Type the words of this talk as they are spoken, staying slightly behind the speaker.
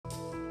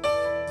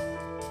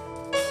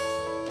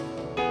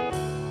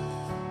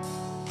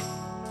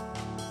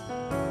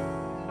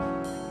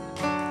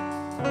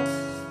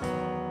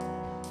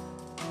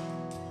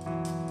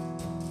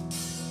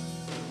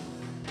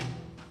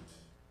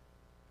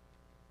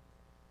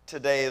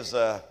Today is,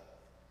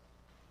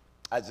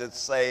 as it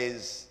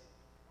says,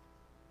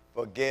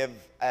 forgive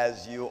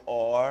as you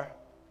are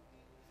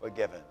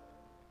forgiven.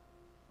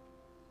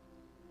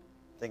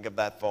 Think of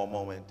that for a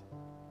moment.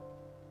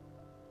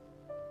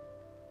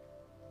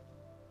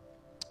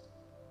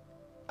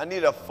 I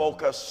need a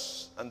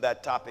focus on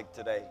that topic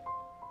today.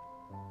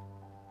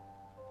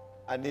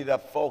 I need a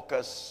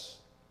focus,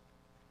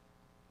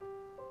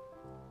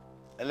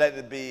 and let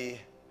it be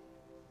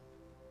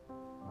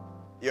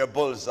your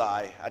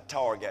bullseye, a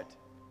target.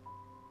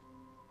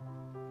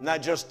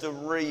 Not just to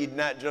read,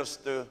 not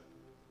just to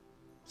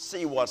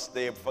see what's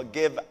there.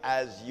 Forgive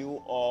as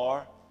you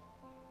are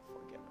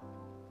forgiven.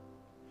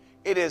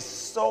 It is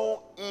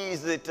so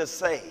easy to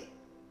say.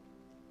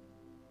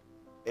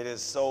 It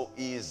is so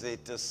easy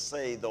to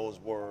say those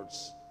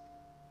words,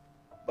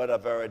 but a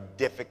very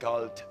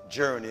difficult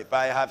journey. If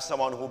I have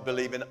someone who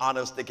believes in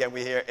honesty, can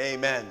we hear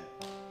amen?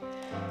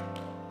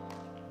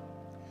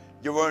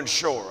 You weren't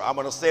sure. I'm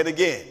going to say it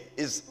again.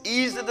 It's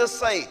easy to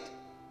say it,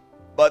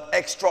 but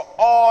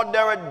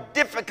extraordinary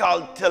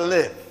difficult to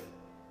live.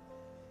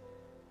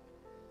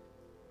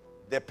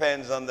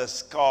 Depends on the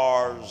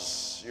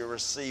scars you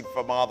receive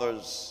from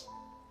others.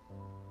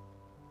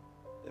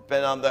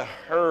 Depends on the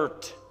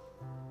hurt.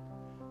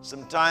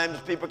 Sometimes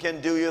people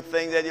can do you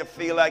things that you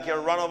feel like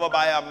you're run over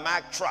by a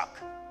Mack truck.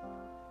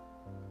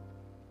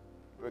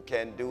 People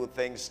can do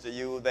things to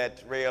you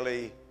that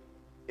really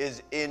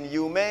is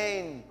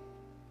inhumane.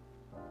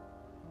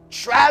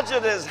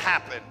 Tragedies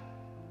happen.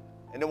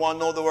 Anyone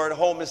know the word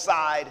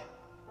homicide?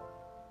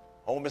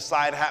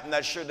 Homicide happened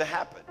that shouldn't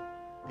happen.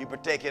 People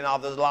taking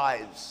others'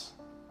 lives.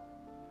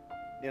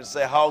 You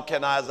say, how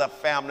can I as a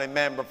family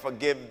member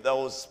forgive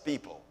those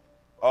people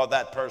or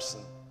that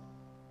person?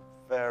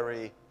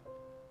 Very,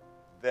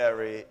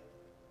 very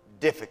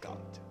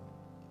difficult.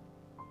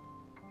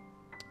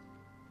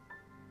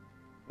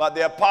 But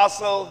the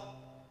apostle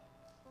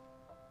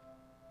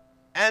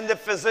and the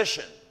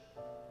physician,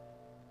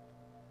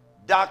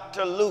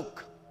 Dr.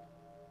 Luke,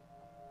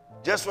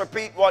 just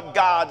repeat what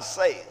God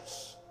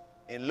says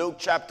in Luke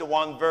chapter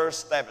 1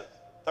 verse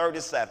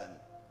 37.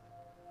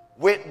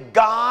 With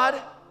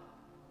God,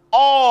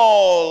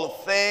 all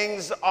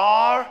things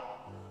are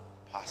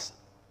possible.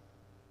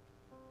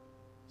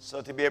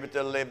 So to be able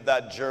to live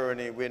that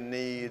journey, we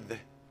need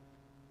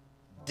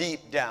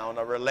deep down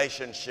a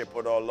relationship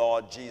with our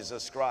Lord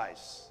Jesus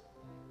Christ.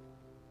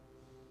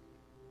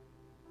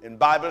 In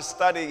Bible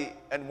study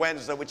and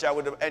Wednesday, which I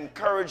would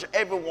encourage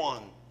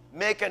everyone,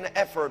 make an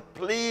effort,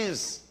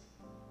 please,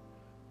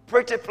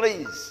 pretty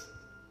please,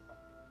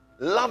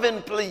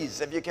 loving please,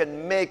 if you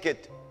can make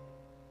it,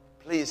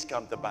 please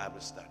come to Bible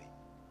study.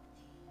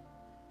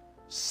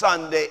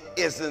 Sunday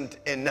isn't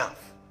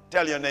enough.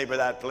 Tell your neighbor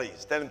that,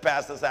 please. Tell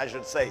pastors I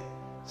should say,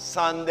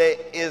 Sunday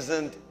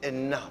isn't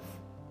enough.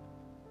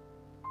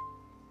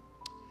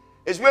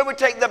 It's where we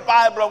take the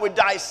Bible and we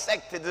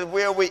dissect it. It's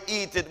where we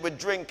eat it, we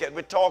drink it,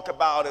 we talk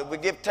about it, we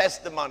give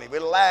testimony, we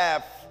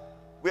laugh,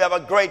 we have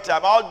a great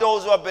time. All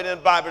those who have been in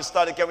Bible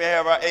study, can we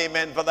have our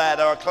amen for that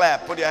or a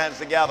clap? Put your hands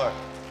together.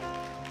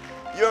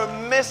 You're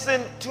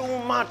missing too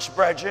much,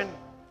 brethren.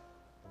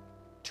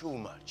 Too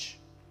much.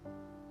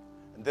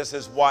 And this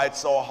is why it's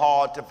so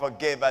hard to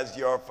forgive as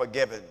you're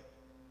forgiven.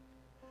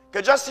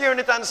 Because just hearing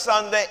it on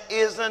Sunday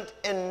isn't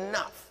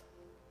enough.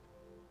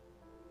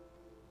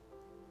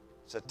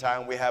 It's a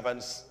time we have on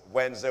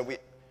Wednesday.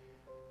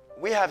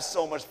 We have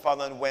so much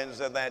fun on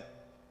Wednesday that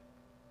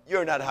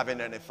you're not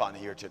having any fun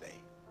here today.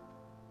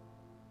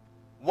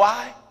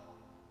 Why?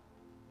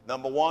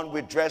 Number one,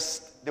 we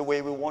dress the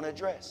way we want to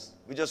dress.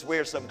 We just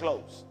wear some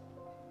clothes.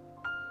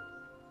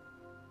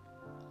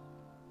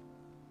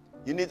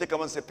 You need to come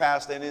and say,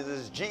 Pastor, and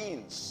his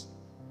jeans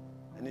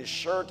and his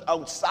shirt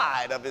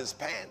outside of his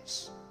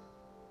pants.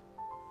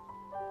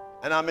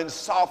 And I'm in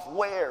soft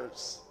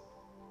wears.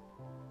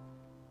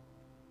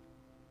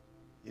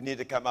 You need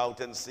to come out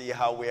and see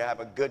how we have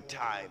a good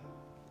time,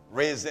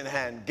 raising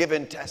hand,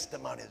 giving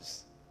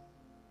testimonies.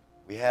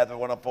 We have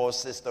one of our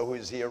sisters who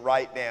is here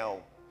right now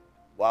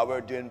while we're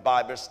doing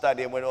Bible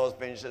study, and when it was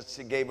finished,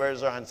 she gave her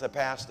hand and said,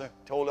 Pastor,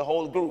 told the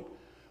whole group,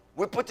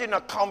 we put in a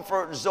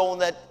comfort zone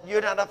that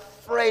you're not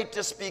afraid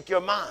to speak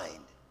your mind.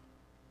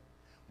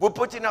 We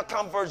put in a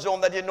comfort zone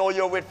that you know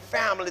you're with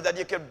family, that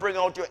you can bring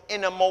out your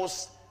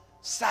innermost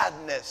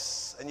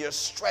sadness and your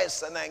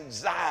stress and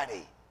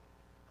anxiety,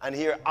 and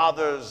hear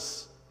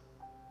others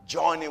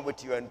joining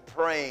with you and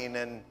praying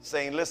and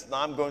saying, listen,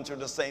 I'm going through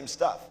the same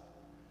stuff.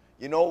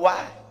 You know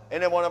why?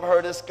 Anyone have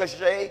heard this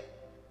cliche?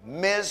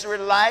 Misery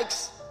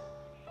likes.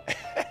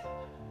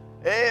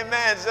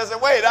 Amen. She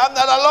said, wait, I'm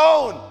not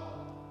alone.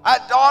 I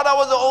thought I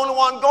was the only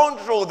one going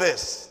through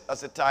this. That's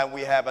the time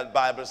we have at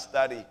Bible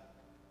study.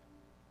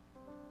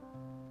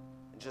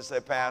 And she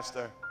said,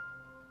 Pastor,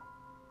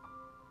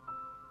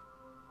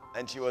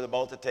 and she was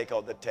about to take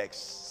out the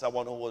text,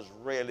 someone who was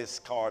really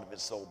scarred of it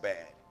so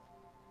bad.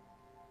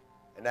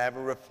 And I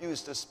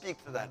refused to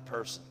speak to that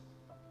person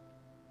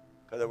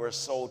because they were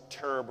so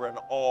terrible and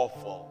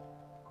awful.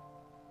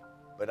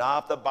 But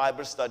after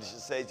Bible study, she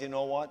says, you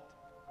know what?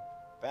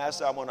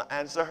 Pastor, I'm going to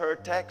answer her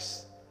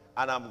text,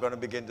 and I'm going to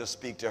begin to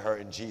speak to her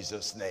in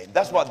Jesus' name.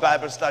 That's what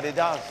Bible study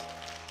does.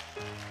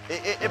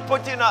 It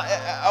puts you in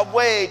a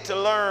way to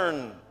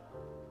learn.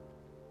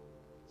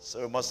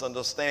 So we must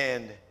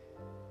understand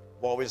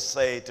what we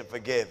say to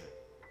forgive.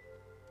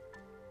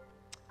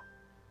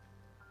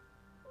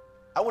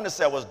 I wouldn't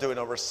say I was doing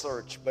a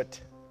research,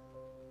 but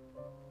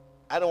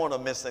I don't want to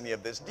miss any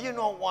of this. Do you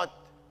know what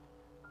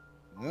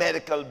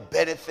medical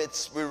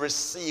benefits we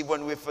receive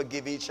when we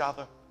forgive each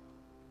other?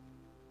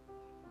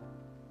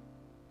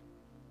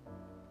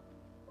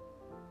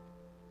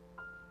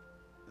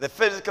 The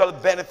physical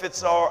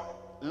benefits are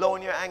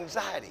lowering your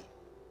anxiety.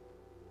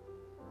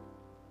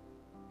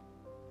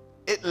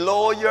 It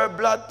lowers your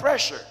blood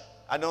pressure.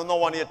 I know no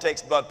one here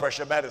takes blood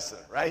pressure medicine,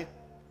 right?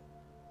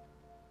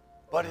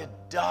 But it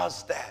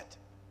does that.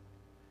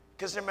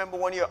 Because remember,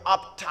 when you're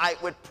uptight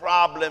with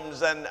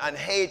problems and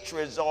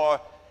hatreds,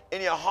 or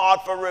in your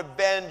heart for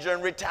revenge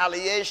and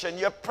retaliation,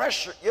 your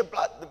pressure, your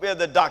blood, we're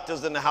the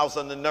doctors in the house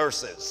and the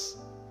nurses.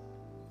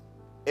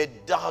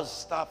 It does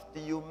stuff to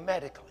you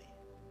medically.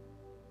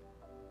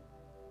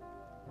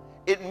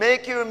 It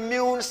makes your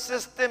immune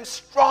system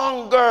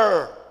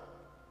stronger.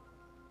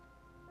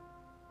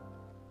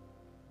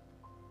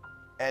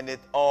 And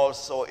it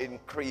also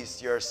increases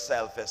your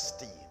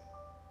self-esteem.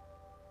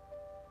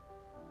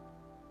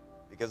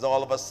 Because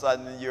all of a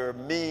sudden you're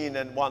mean,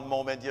 and one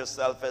moment your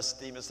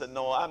self-esteem is saying,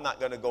 no, I'm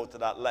not going to go to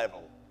that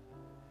level.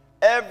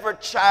 Every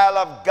child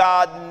of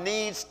God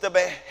needs to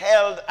be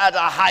held at a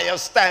higher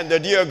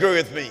standard. Do you agree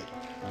with me?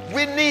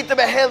 We need to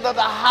be held at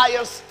a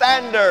higher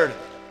standard.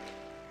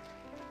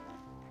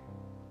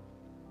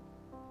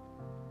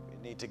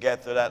 We need to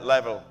get to that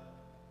level.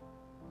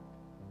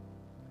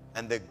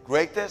 And the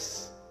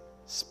greatest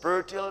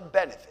spiritual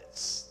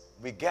benefits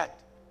we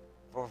get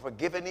for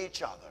forgiving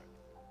each other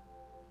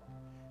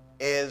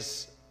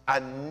is a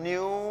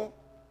new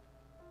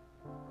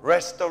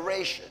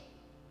restoration,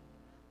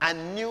 a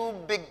new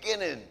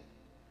beginning,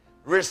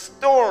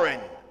 restoring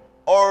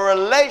our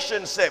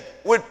relationship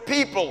with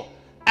people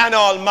and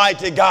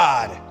Almighty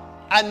God.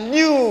 A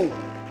new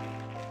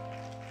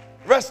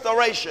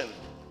restoration,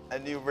 a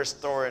new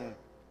restoring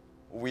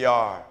who we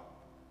are.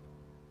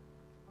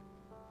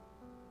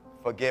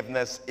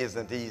 Forgiveness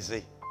isn't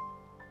easy.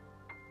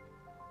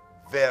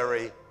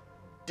 Very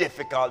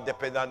difficult,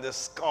 depending on the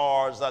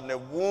scars and the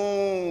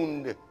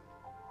wound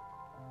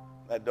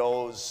that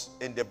those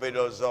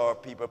individuals or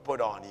people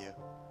put on you.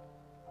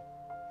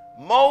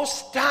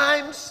 Most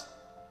times,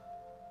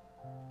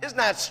 it's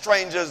not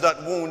strangers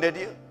that wounded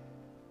you.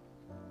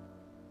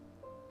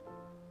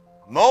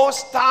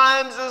 Most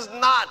times, it's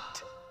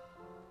not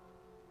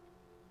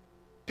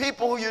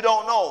people who you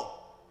don't know.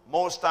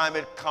 Most time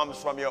it comes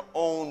from your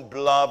own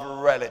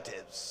blood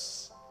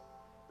relatives.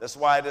 That's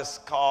why this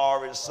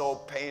scar is so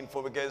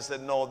painful, because you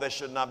said, no, they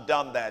shouldn't have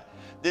done that.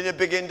 Then you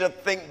begin to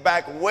think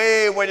back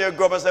way when you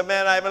grow up and say,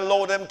 man, I even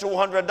loaned them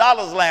 $200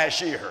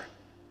 last year.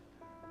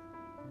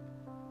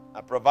 I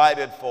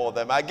provided for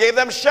them. I gave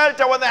them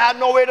shelter when they had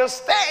nowhere to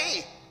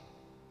stay.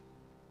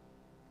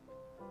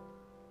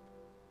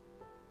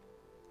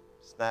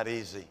 It's not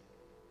easy.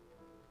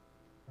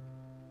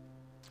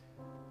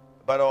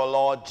 But our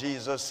Lord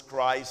Jesus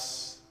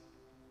Christ,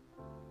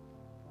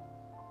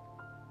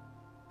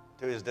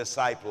 to his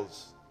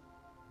disciples,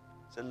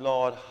 said,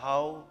 Lord,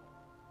 how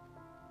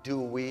do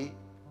we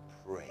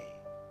pray?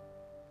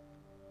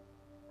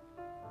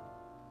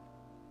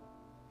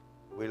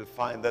 We'll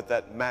find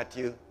that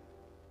Matthew,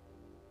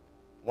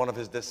 one of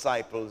his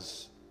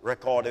disciples,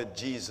 recorded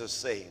Jesus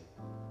saying,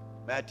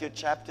 Matthew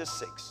chapter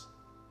 6,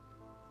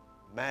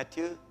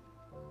 Matthew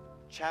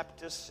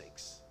chapter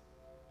 6,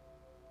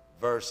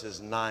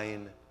 verses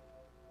 9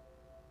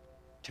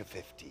 to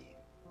 15.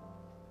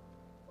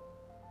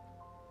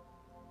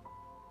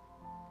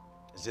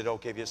 Is it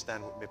okay if you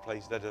stand with me,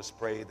 please? Let us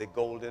pray the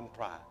golden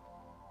prayer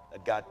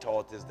that God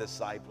taught his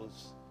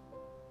disciples.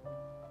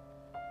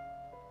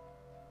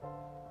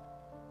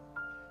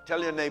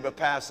 Tell your neighbor,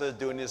 pastor is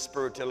doing his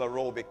spiritual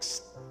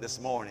aerobics this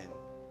morning.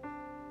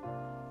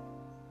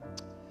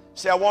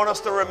 See, I want us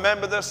to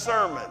remember this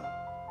sermon.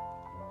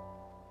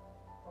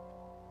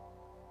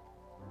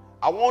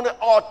 I want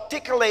to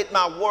articulate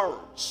my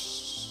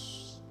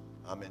words.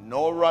 I'm in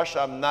no rush.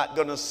 I'm not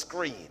going to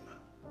scream.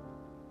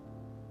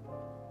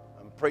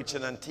 I'm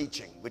preaching and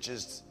teaching, which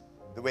is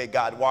the way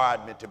God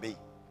wired me to be.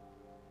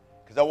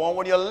 Because I want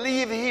when you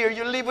leave here,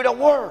 you leave with a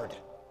word.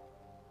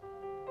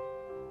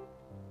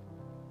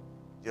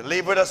 You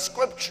leave with a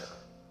scripture.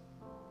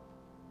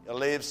 You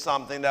leave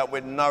something that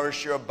will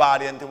nourish your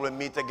body until we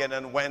meet again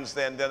on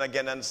Wednesday and then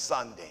again on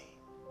Sunday.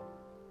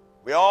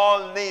 We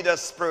all need a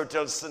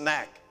spiritual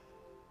snack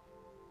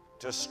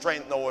to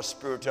strengthen our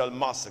spiritual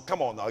muscle.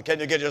 Come on now, can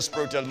you get your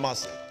spiritual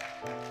muscle?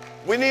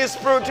 We need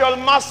spiritual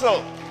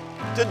muscle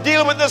to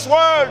deal with this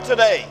world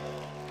today.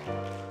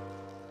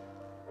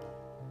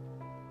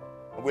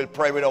 We'll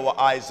pray with our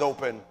eyes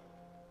open,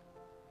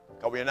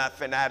 because we're not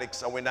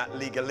fanatics and we're not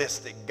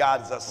legalistic.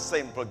 God's a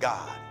simple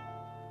God.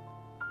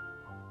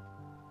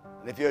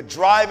 And if you're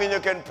driving,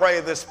 you can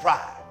pray this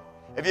prayer.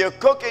 If you're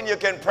cooking, you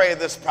can pray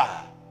this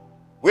prayer.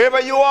 Wherever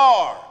you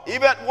are,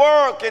 even at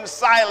work, in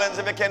silence,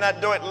 if you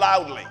cannot do it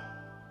loudly.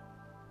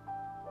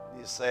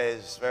 He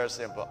says, very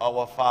simple,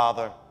 Our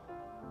Father,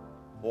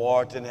 who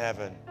art in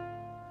heaven,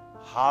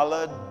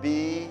 hallowed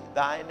be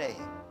thy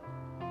name.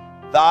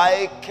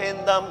 Thy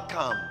kingdom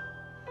come.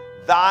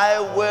 Thy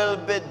will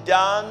be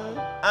done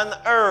on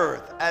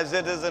earth as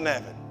it is in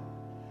heaven.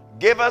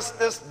 Give us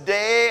this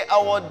day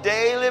our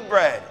daily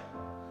bread,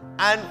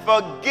 and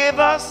forgive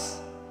us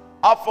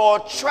of our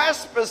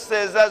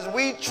trespasses as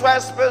we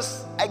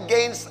trespass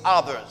against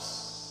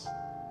others.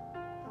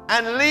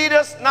 And lead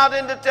us not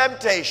into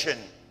temptation,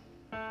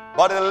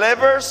 but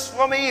deliver us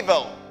from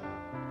evil.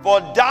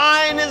 For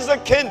thine is the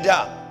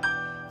kingdom,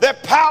 the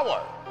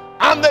power,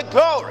 and the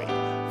glory,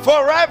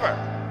 forever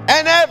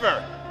and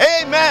ever.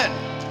 Amen.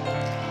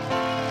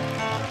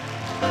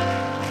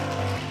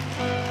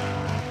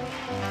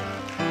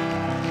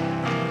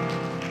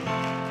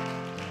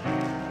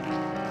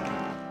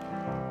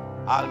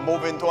 I'll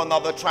move into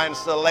another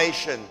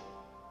translation.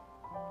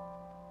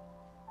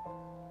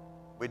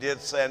 We did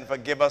say, and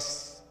forgive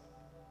us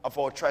of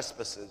our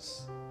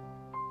trespasses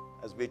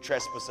as we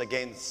trespass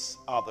against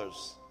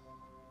others.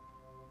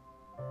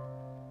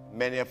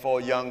 Many of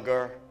our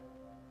younger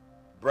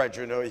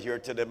brethren who are here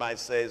today might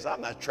say,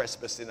 I'm not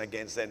trespassing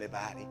against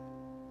anybody.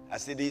 I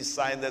see these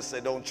signs that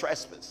say don't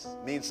trespass.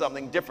 Means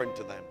something different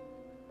to them.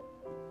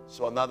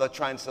 So another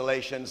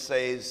translation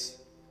says,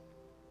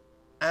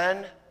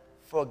 and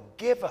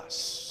forgive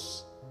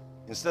us.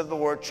 Instead of the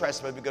word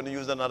trespass, we're going to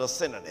use another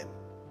synonym.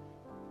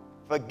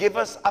 Forgive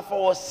us of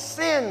our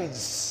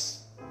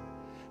sins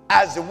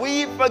as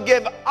we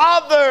forgive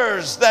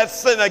others that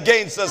sin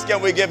against us.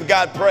 Can we give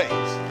God praise?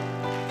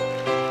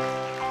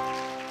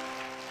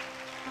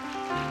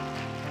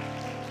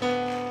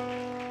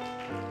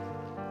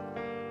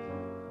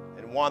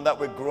 And one that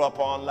we grew up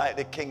on, like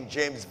the King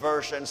James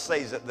Version,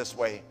 says it this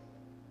way.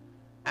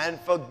 And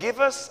forgive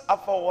us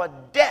of our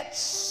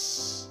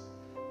debts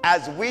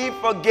as we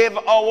forgive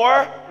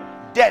our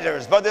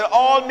debtors. But it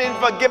all means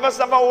forgive us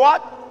of our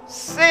what?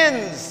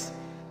 Sins.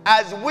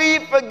 As we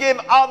forgive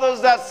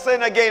others that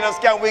sin against us.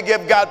 Can we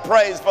give God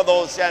praise for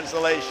those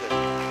translations?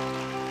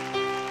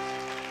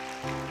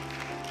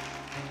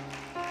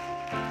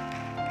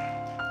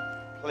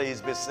 Please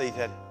be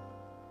seated.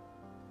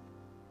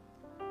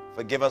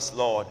 Forgive us,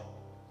 Lord.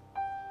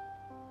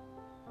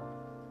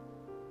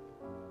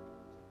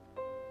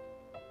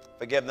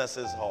 Forgiveness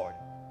is hard.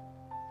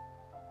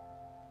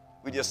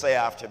 Would you say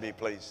after me,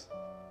 please?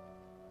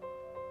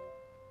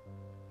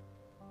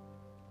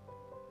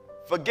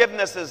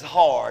 Forgiveness is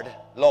hard,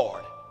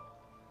 Lord.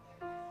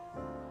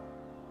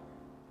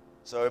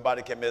 So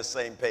everybody can be on the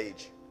same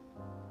page.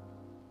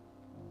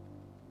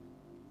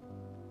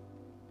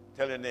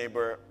 Tell your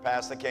neighbor,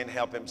 Pastor can't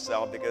help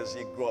himself because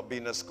he grew up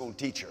being a school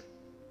teacher.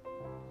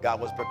 God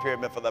was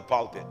preparing me for the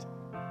pulpit.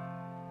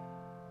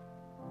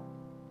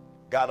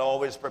 God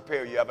always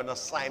prepares you. You have an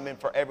assignment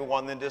for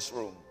everyone in this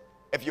room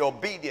if you're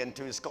obedient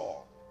to his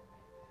call.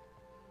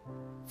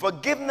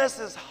 Forgiveness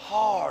is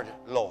hard,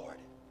 Lord.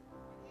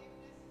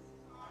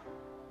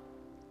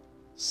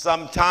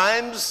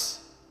 Sometimes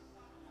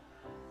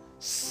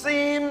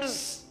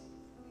seems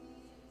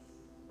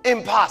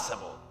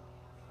impossible.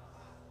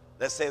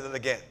 Let's say that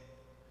again.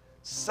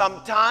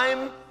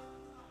 Sometimes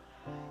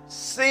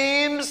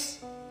seems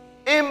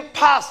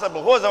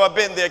impossible. Who's ever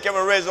been there? Can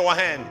we raise our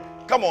hand?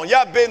 Come on,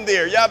 y'all been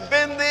there. Y'all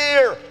been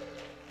there.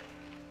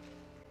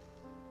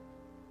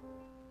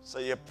 So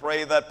you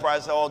pray that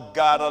prayer, say, oh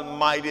God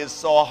Almighty, it's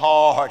so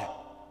hard.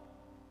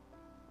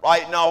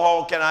 Right now,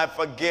 how can I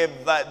forgive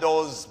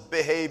those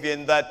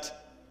behaving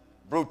that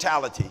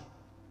brutality?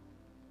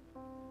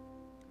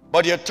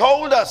 But you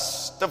told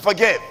us to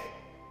forgive.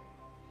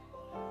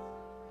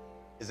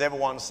 Is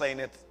everyone saying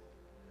it?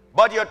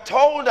 But you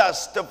told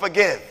us to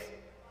forgive.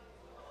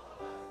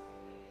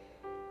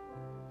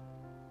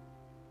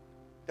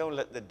 Don't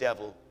let the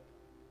devil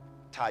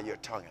tie your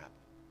tongue up.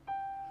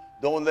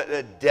 Don't let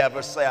the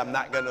devil say, I'm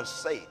not going to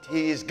say it.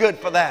 He is good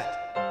for that.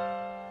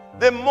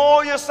 The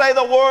more you say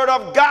the word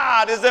of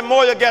God is the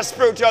more you get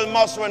spiritual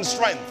muscle and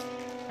strength.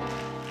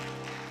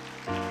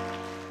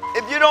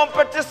 If you don't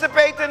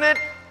participate in it,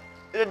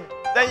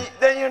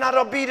 then you're not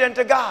obedient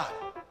to God.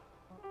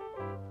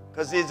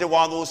 Because he's the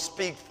one who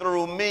speaks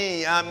through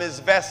me. I'm his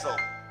vessel.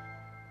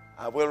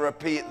 I will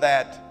repeat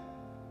that.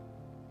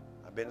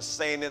 I've been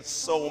saying it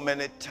so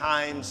many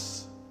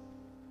times.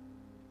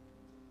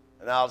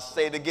 And I'll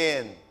say it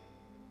again.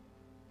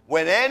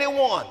 When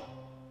anyone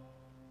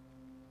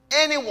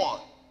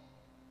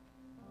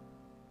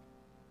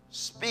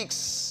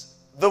speaks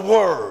the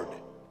word,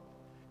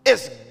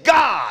 it's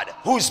God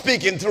who's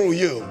speaking through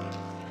you.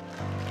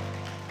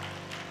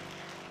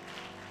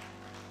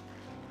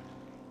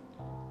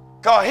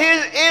 Because he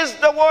is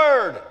the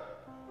word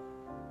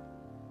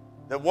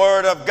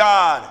of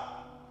God.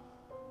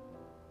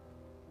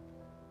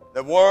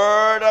 The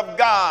word of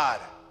God.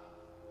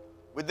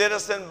 We did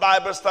this in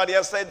Bible study.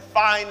 I said,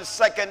 find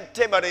 2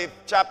 Timothy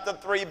chapter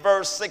 3,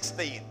 verse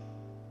 16.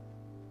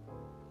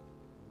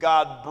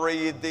 God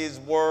breathed these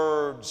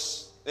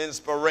words, the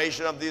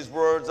inspiration of these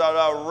words that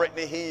are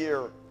written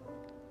here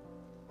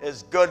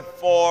is good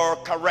for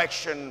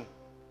correction,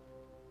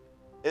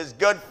 is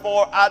good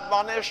for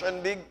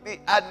admonition. We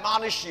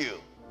admonish you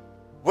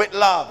with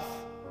love,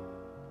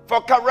 for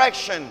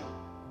correction,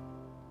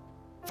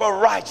 for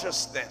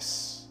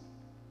righteousness.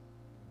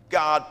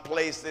 God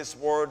placed this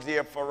word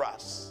here for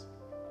us.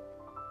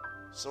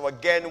 So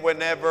again,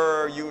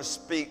 whenever you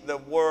speak the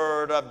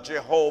word of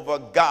Jehovah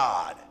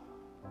God,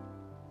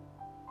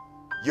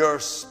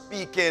 you're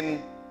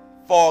speaking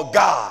for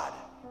God.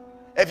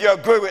 If you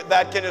agree with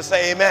that, can you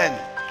say amen?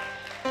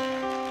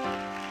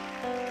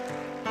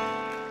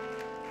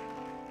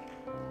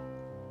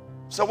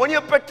 So when you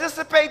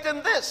participate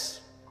in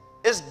this,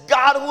 it's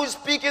God who is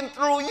speaking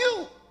through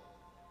you.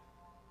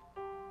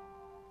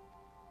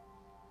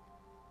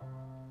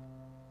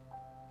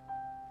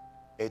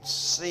 It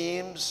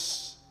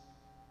seems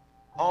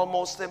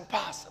almost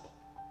impossible.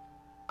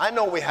 I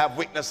know we have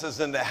witnesses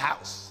in the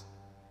house.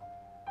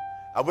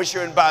 I wish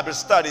you're in Bible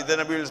study,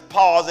 then we'll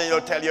pause and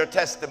you'll tell your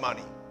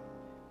testimony.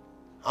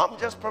 I'm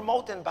just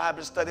promoting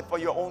Bible study for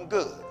your own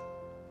good.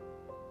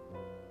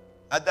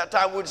 At that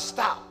time, we'd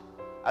stop.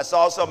 I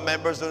saw some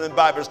members in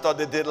Bible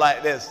study did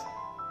like this.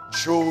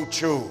 True,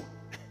 true.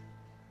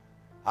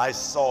 I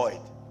saw it.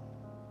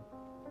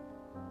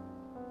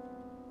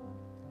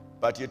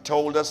 But you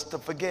told us to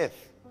forgive.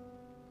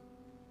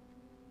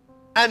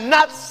 And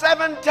not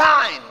 7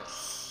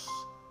 times,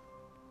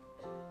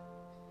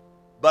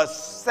 but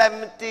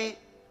 70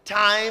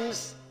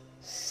 times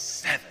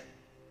 7.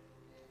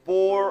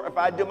 4, if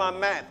I do my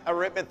math,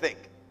 arithmetic,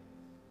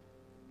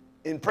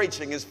 in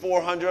preaching is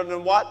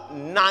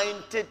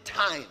 490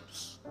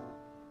 times.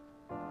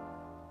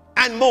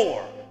 And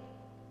more.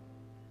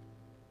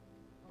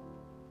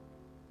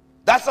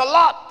 That's a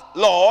lot,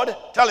 Lord.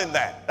 Tell him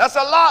that. That's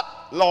a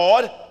lot,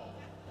 Lord.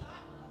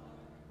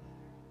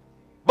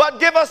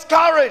 But give us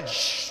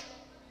courage,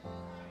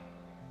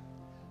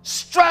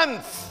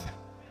 strength,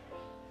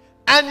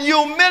 and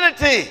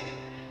humility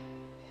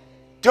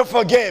to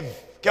forgive.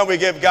 Can we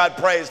give God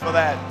praise for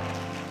that?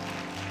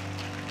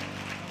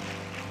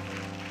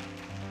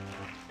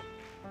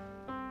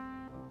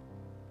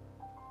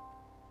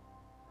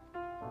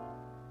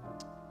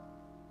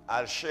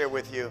 I'll share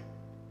with you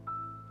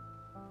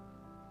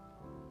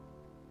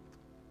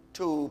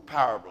 2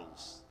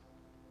 parables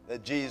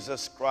that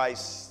Jesus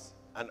Christ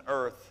on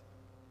earth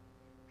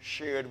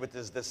shared with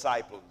his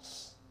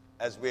disciples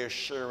as we're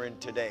sharing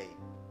today.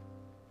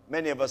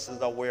 Many of us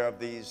is aware of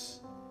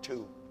these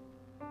 2.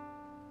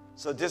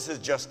 So this is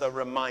just a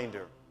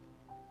reminder.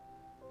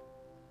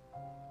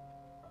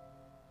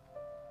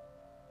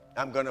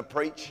 I'm going to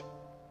preach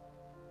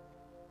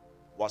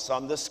what's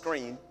on the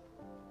screen.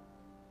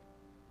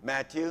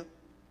 Matthew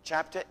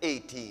chapter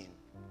 18,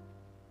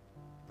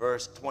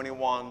 verse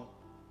 21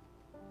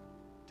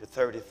 to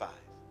 35.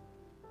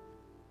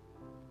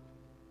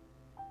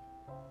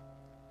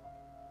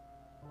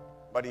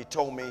 But he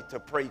told me to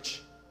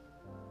preach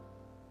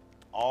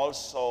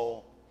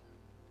also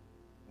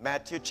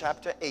Matthew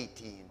chapter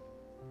 18,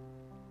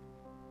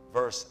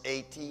 verse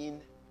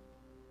 18,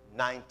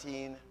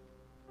 19,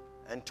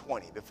 and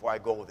 20 before I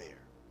go there.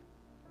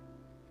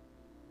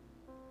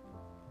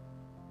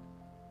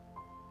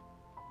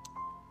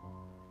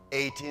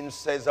 (18)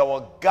 says,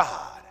 our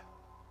God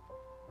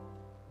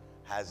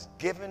has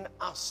given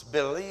us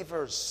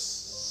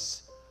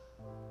believers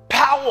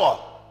power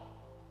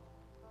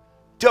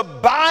to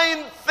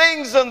bind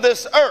things on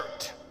this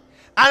earth.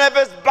 And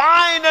if it's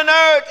bind on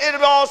earth, it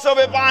will also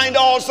be bind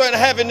also in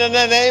heaven in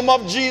the name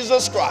of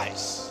Jesus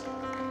Christ.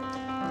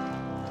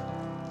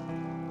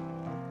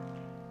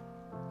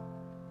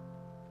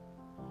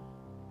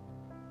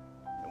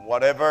 And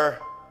whatever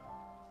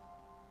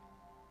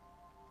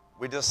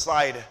we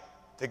decide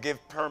to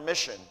give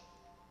permission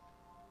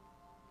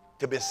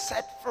to be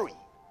set free.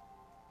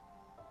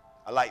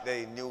 I like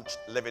the New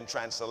Living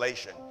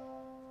Translation.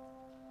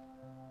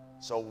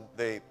 So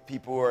the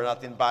people who are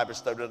not in Bible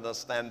study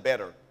understand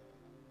better.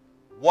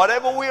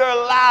 Whatever we are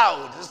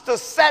allowed is to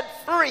set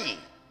free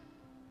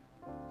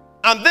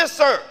on this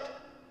earth,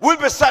 we'll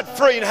be set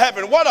free in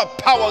heaven. What a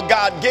power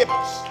God gives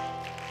us.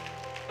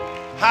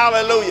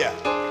 Hallelujah.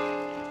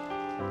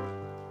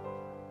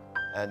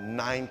 And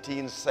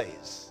 19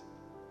 says,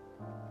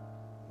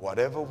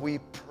 whatever we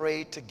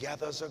pray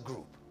together as a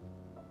group,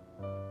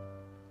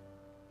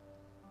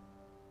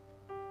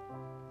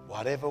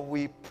 whatever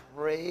we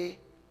pray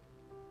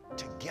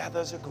together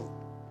as a group,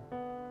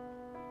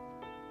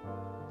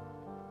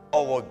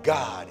 our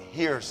God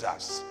hears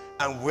us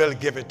and will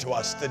give it to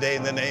us today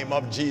in the name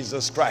of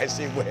Jesus Christ.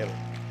 He will.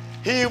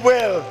 He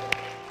will.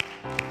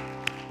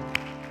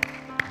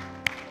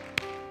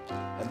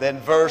 And then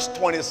verse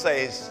 20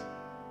 says,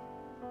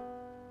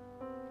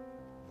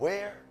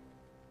 where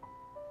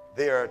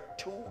there are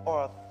 2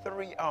 or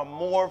 3 or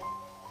more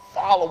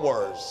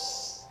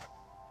followers.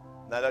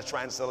 Another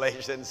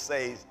translation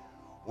says,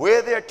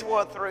 where there are 2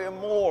 or 3 or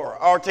more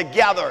are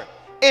together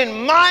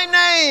in my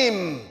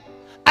name,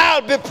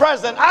 I'll be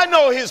present. I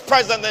know he's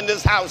present in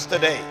this house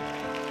today.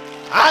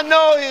 I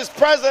know he's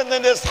present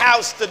in this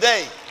house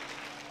today.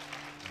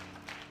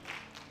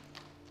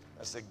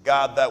 That's the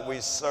God that we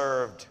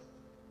served,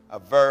 a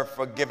very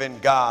forgiving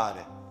God.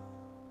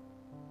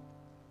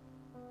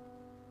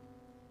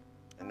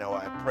 And now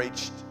I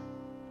preached.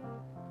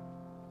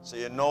 So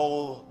you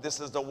know this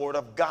is the word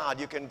of God.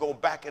 You can go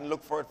back and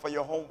look for it for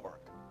your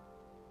homework.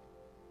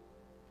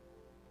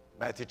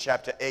 Matthew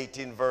chapter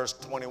 18, verse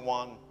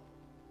 21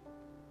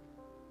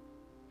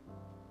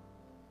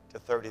 to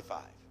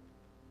 35.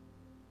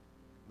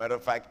 Matter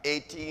of fact,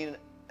 18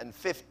 and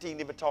 15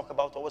 even talk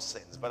about our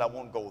sins, but I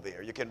won't go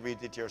there. You can read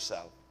it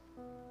yourself.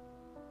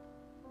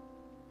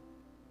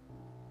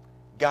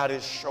 God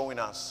is showing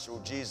us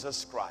through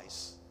Jesus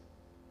Christ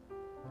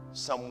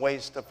some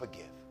ways to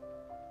forgive.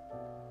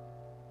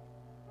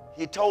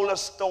 He told a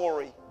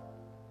story.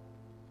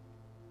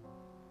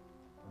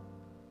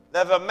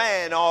 That a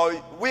man, or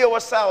we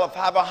ourselves,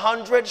 have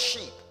 100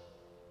 sheep.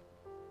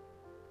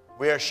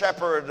 We are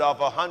shepherd of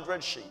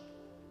 100 sheep.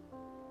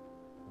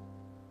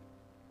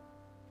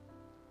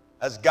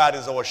 As God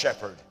is our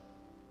shepherd.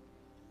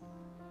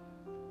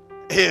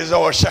 He is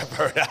our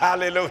shepherd.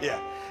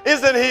 Hallelujah.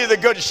 Isn't he the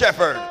good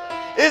shepherd?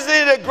 Isn't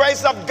he the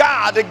grace of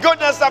God, the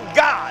goodness of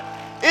God?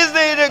 Isn't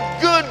he the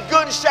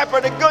good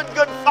shepherd, the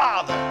good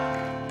father?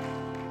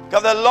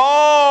 Because the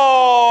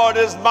Lord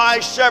is my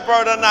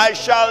shepherd and I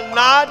shall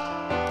not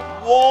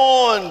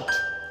want.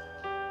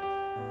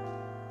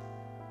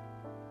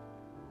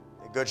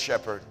 The good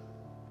shepherd,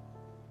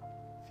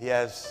 he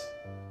has,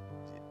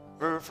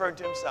 we're referring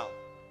to himself.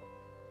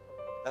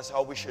 That's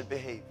how we should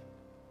behave.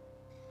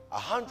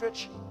 100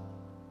 sheep.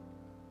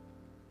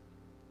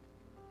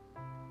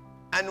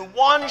 And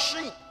one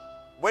sheep,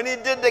 when he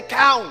did the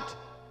count,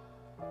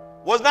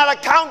 was not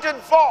accounted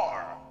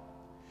for.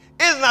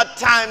 Isn't that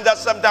time that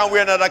sometimes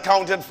we're not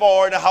accounted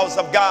for in the house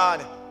of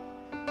God?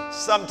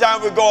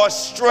 Sometimes we go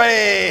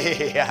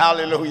astray.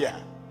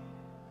 Hallelujah.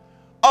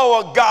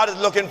 Our God is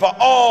looking for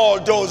all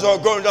those who are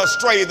going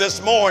astray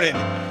this morning.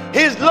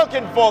 He's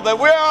looking for them.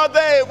 Where are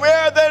they? Where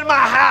are they in my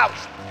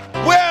house?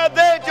 Where are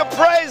they to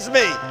praise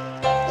me?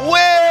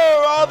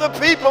 Where are the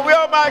people? Where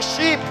are my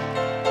sheep?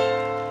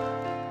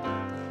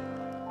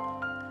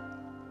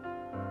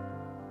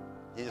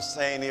 He's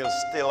saying he's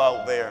still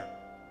out there.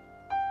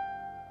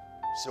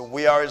 So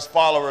we are his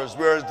followers.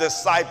 We are his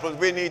disciples.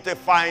 We need to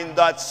find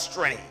that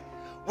stray.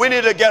 We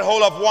need to get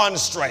hold of one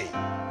stray.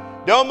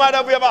 No matter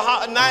if we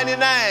have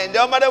 99,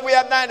 no matter if we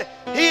have 90.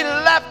 He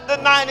left the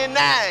 99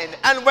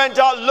 and went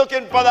out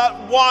looking for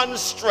that one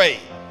stray.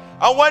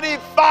 And when he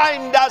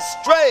find that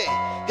stray,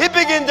 he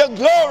began to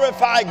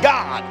glorify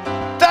God.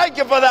 Thank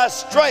you for that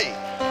stray.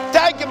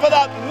 Thank you for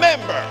that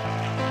member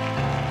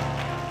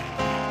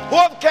who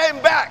have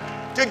came back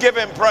to give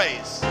him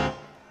praise.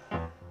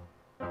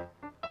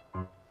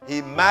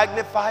 He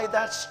magnified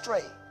that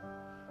stray,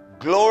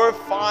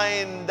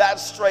 glorifying that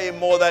stray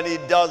more than he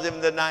does him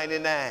the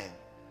 99.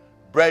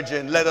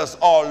 Brethren, let us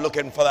all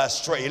looking for that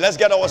stray. Let's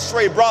get our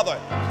stray brother,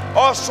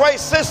 our stray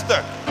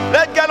sister.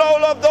 Let's get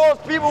all of those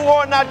people who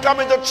are not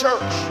coming to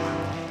church.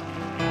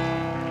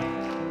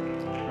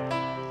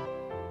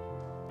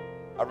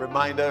 A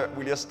reminder,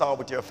 will you start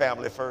with your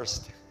family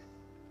first?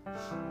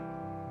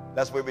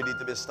 That's where we need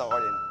to be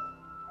starting.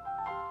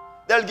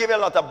 They'll give you a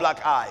lot of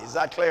black eyes. Is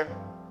that clear?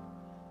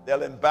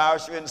 They'll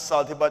embarrass you,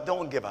 insult you, but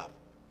don't give up.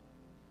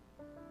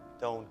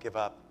 Don't give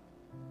up.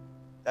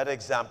 That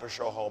example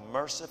shows how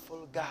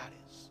merciful God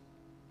is.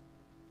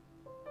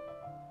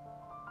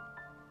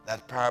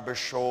 That parable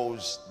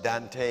shows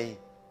Dante,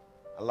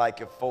 I like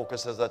your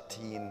focus as a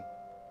teen,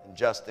 and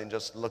Justin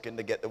just looking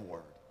to get the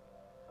word.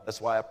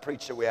 That's why I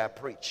preach the way I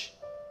preach.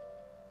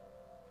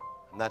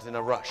 I'm not in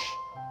a rush.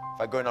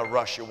 If I go in a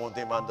rush, you won't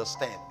even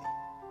understand me.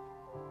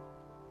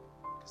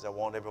 Because I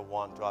want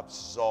everyone to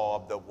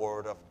absorb the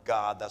word of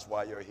God. That's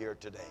why you're here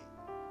today.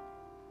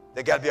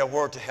 There got to be a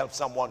word to help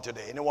someone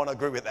today. Anyone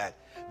agree with that?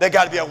 There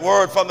got to be a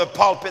word from the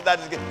pulpit that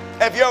is good.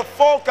 If you're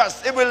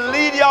focused, it will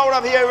lead you out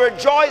of here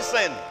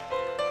rejoicing.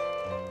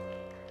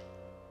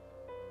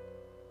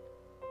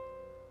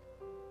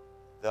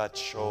 That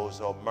shows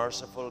how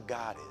merciful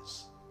God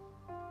is.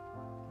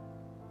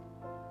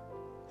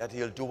 That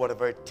he'll do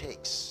whatever it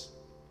takes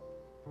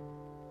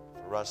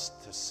for us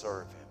to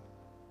serve him.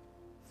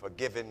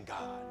 Forgiving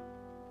God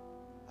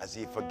as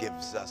he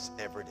forgives us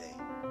every day.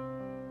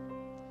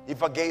 He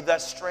forgave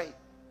that stray.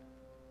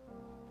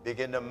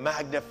 Begin to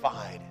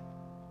magnify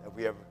that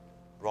we have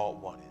brought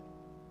one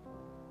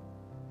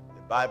in.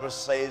 The Bible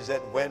says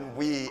that when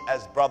we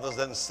as brothers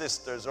and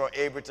sisters are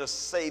able to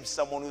save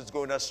someone who's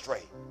going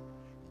astray,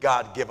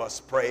 God give us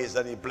praise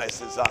and he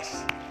blesses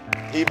us.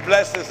 He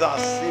blesses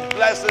us. He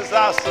blesses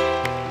us.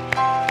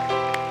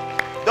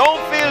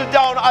 Don't feel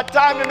down. At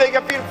times it make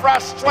you feel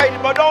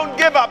frustrated, but don't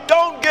give up.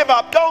 Don't give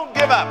up. Don't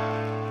give up.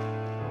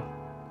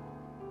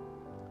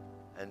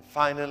 And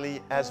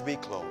finally, as we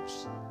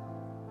close,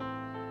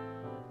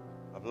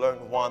 I've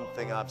learned one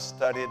thing. I've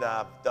studied.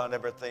 I've done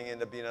everything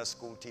in being a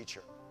school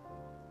teacher.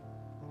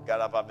 God,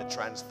 I've had to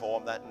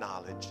transform that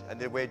knowledge. And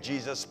the way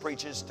Jesus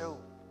preaches too.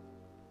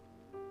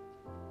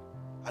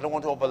 I don't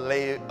want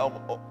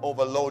to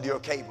overload your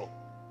cable.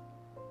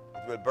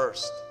 It will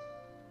burst.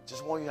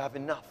 Just want you to have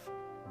enough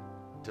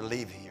to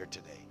leave here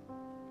today.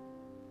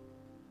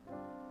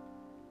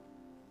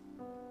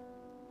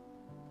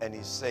 And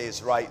he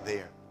says right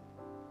there,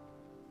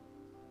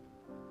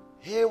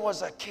 here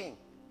was a king.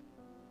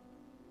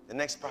 The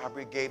next part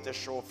we gave the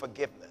show of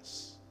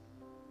forgiveness.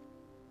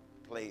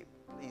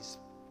 Please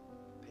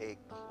pay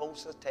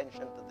close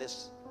attention to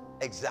this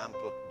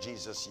example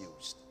Jesus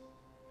used.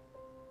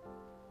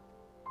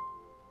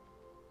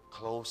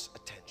 Close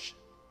attention.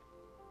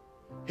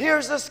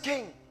 Here's this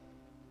king.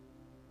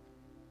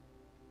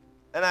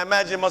 And I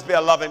imagine it must be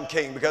a loving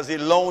king because he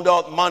loaned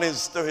out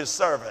monies to his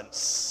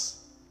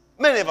servants.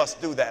 Many of us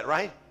do that,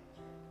 right?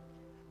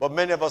 But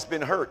many of us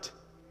been hurt.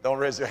 Don't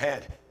raise your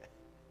hand.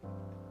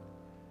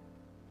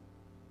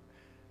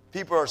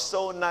 People are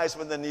so nice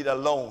when they need a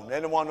loan.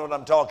 Anyone know what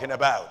I'm talking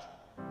about?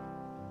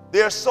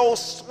 They're so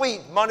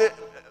sweet. Money,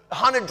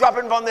 honey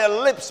dropping from their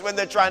lips when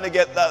they're trying to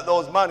get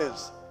those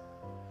monies.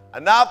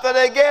 And after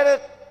they get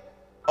it,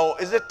 oh,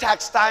 is it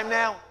tax time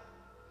now?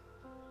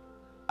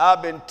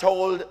 I've been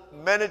told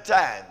many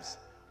times,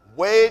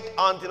 wait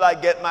until I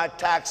get my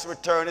tax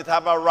return. It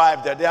have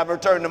arrived there. They have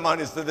returned the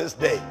monies to this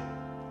day.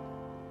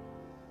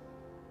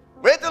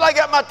 Wait till I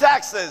get my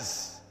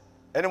taxes.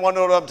 Anyone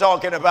know what I'm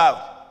talking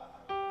about?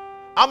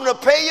 I'm going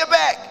to pay you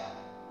back.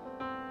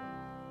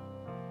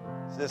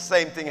 The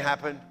same thing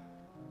happened.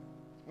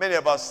 Many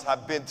of us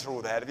have been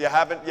through that. If you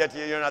haven't yet,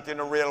 you're not in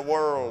the real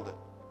world.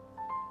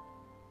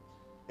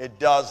 It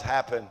does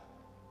happen.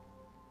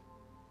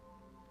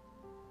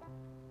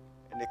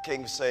 And the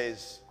king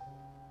says,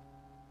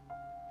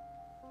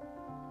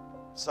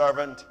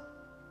 servant,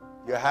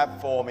 you have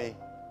for me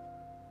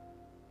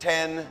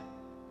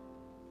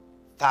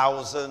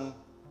 10,000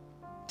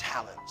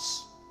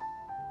 talents.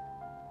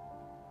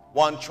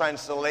 One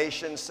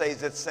translation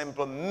says it's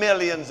simple,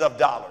 millions of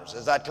dollars.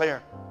 Is that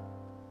clear?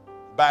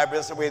 Bible,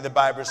 that's the way the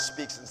Bible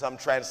speaks in some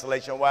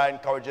translation. Why I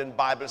encourage in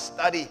Bible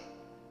study.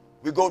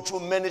 We go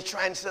through many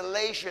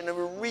translations and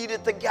we read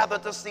it together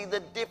to see the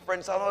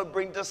difference, how it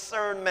brings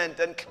discernment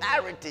and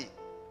clarity.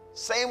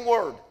 Same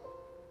word.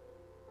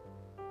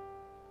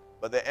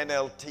 But the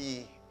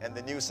NLT and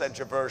the New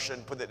Century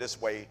Version put it this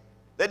way.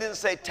 They didn't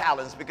say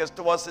talents because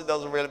to us it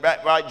doesn't really,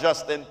 right,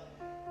 Justin?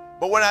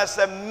 But when I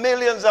say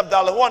millions of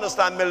dollars, who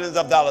understand millions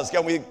of dollars?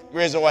 Can we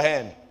raise our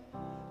hand?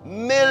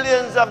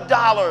 Millions of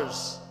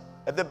dollars.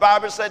 If the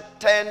Bible said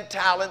 10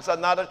 talents,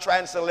 another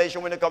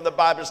translation, when it comes to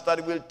Bible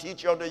study, we'll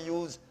teach you how to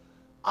use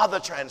other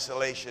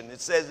translation.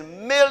 It says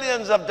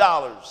millions of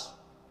dollars.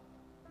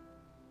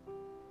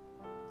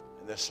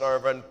 And the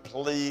servant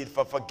plead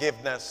for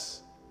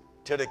forgiveness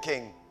to the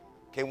king.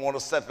 King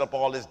wanted to settle up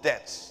all his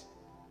debts.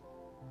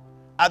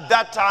 At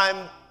that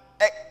time,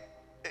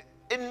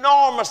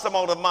 enormous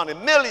amount of money,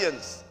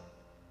 millions,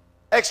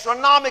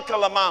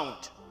 astronomical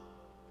amount.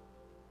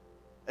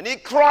 And he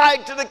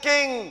cried to the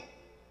king,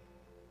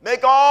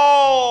 make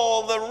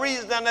all the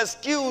reason and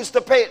excuse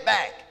to pay it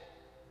back.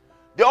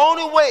 The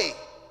only way,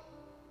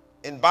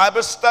 in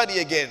Bible study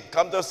again,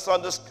 come to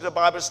Sunday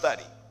Bible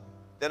study,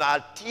 then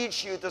I'll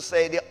teach you to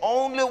say the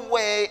only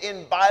way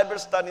in Bible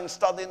study and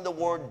studying the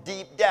word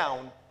deep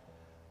down,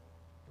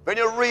 when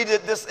you read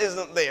it, this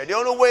isn't there. The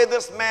only way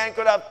this man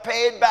could have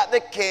paid back the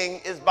king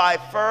is by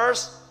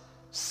first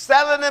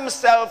selling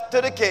himself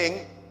to the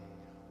king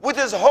with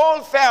his whole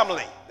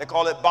family. They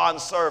call it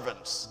bond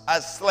servants,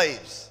 as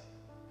slaves.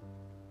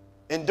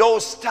 In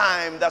those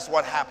times, that's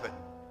what happened.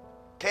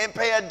 Can't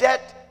pay a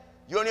debt,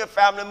 you and your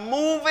family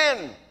move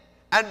in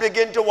and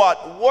begin to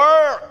what?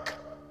 Work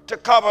to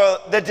cover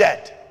the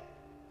debt.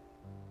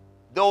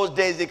 Those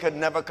days he could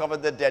never cover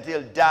the debt.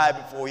 He'll die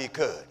before he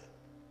could.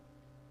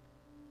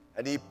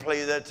 And he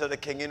pleaded to the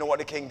king. You know what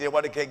the king did?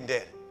 What the king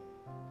did?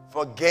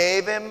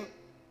 Forgave him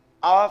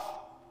of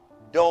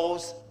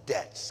those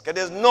debts. Because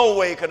there's no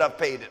way he could have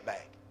paid it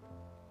back.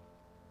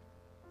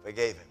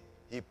 Forgave him.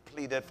 He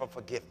pleaded for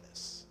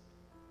forgiveness.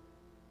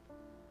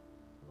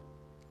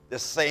 The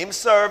same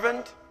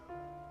servant,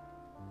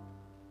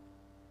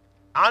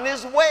 on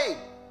his way,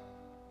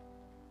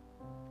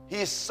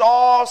 he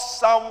saw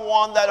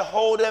someone that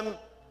owed him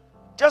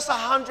just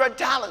 100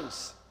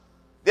 talents.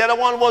 The other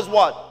one was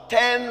what?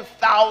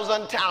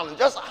 10,000 talents.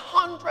 Just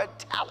 100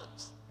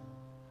 talents.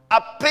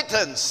 A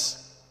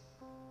pittance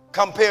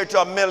compared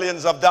to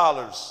millions of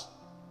dollars.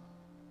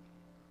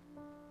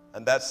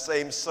 And that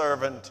same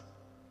servant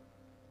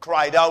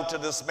cried out to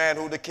this man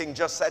who the king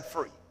just set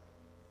free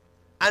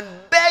and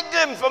begged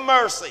him for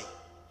mercy.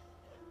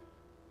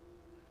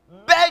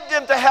 Begged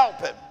him to help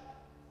him.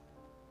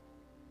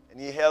 And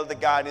he held the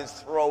guy in his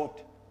throat.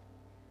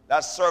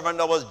 That servant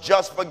that was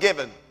just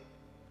forgiven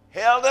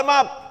held him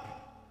up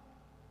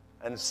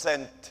and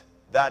sent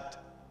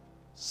that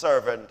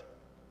servant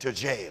to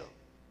jail.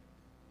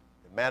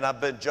 The man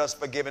had been just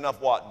forgiven of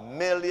what?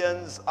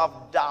 Millions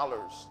of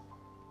dollars,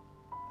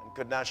 and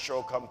could not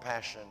show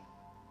compassion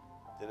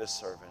to the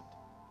servant.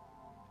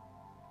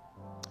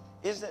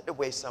 Isn't that the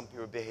way some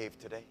people behave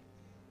today?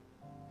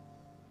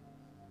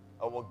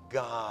 Oh,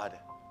 God,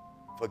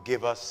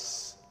 forgive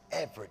us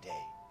every day.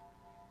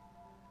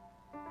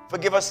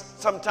 Forgive us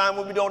sometime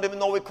when we don't even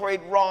know we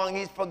create wrong.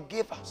 He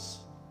forgive us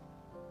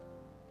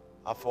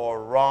of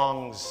our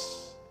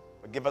wrongs.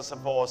 Forgive us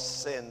of our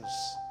sins.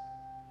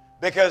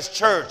 Because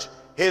church,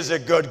 he's a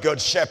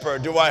good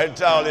shepherd. Do I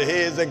tell you? He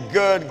is a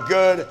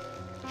good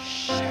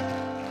shepherd.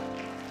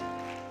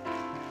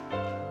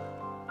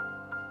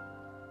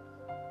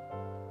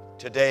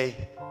 Today,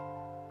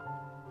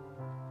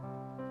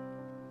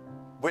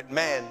 with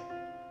man,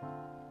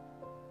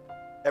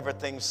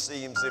 everything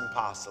seems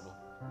impossible.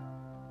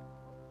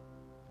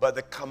 But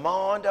the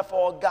command of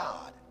our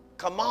God,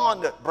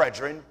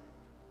 brethren,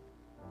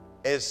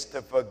 is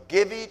to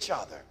forgive each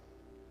other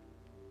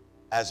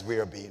as we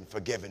are being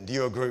forgiven. Do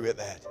you agree with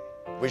that?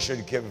 We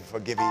should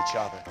forgive each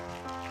other.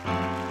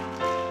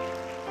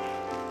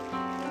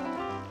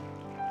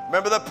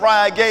 Remember the prayer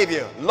I gave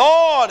you?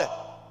 Lord,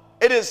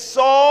 it is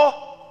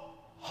so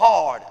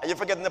hard. Are you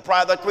forgetting the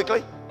prayer that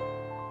quickly?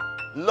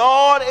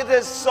 Lord, it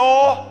is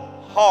so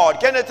hard.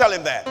 Can you tell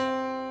him that?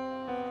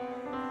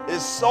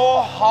 It's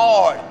so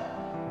hard.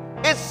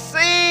 It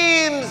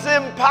seems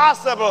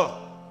impossible.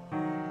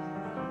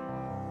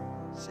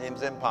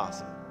 Seems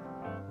impossible.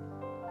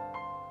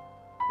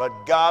 But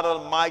God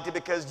Almighty,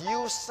 because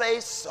you say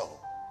so,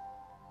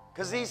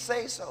 because he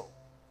says so,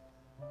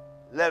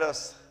 let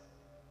us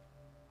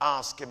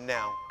ask him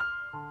now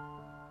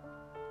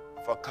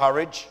for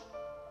courage,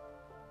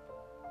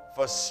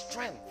 for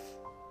strength,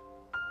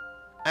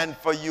 and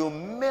for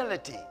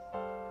humility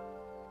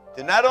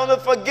to not only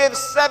forgive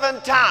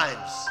 7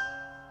 times,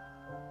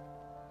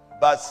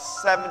 but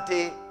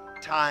 70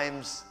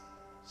 times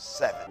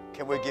 7.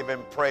 Can we give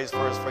him praise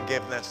for his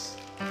forgiveness?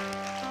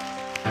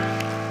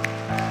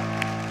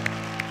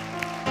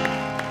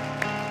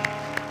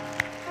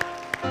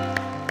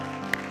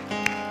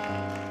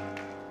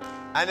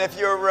 And if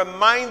you're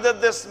reminded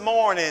this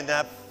morning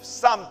of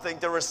something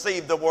to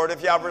receive the word,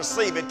 if you have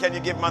received it, can you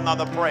give him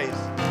another praise?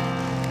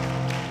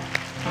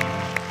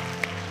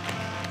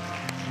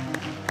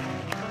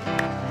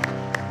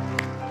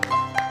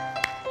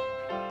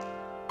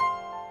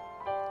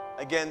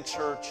 Again,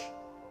 church,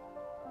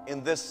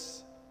 in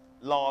this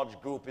large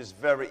group, it's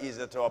very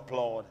easy to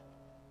applaud.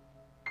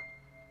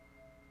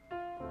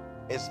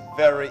 It's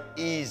very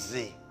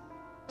easy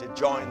to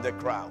join the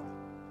crowd.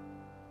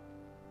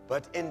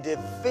 But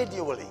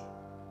individually,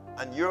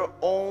 on your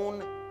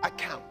own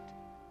account,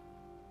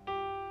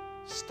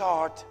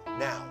 start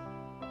now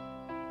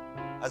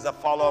as a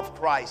follower of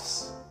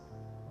Christ.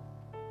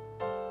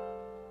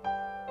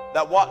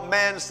 That what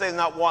man says,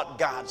 not what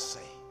God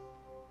says.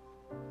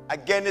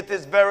 Again, it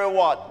is very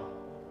what?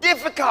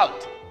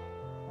 Difficult.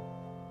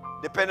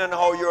 Depending on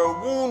how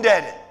you're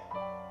wounded.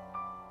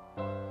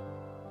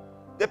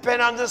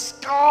 Depending on the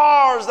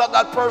scars that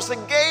that person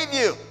gave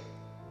you.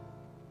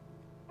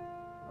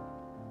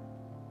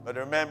 But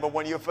remember,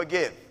 when you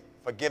forgive,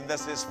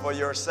 forgiveness is for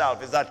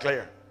yourself. Is that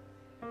clear?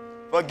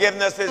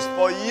 Forgiveness is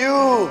for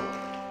you.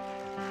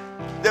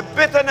 The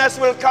bitterness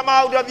will come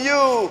out of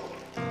you.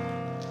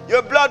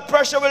 Your blood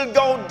pressure will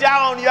go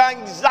down. Your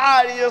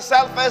anxiety, your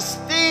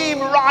self-esteem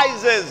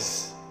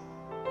rises.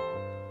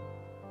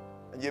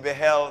 And you'll be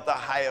held to a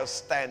higher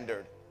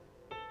standard.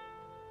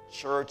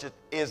 Church, it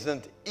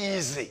isn't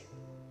easy.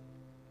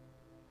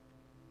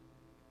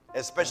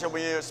 Especially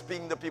when you're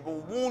speaking to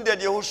people who wounded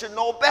you, who should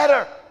know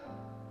better.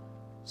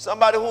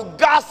 Somebody who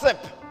gossip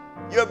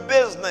your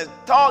business,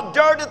 talk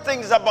dirty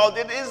things about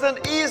it,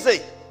 isn't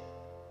easy.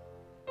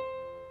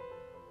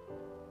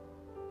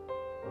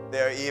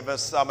 There are even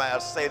some,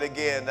 I'll say it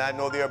again, I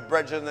know there are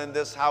brethren in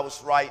this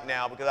house right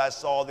now because I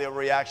saw their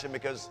reaction,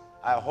 because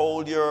I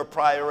hold your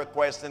prior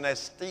request in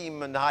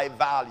esteem and high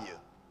value.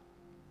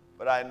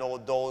 But I know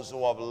those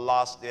who have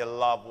lost their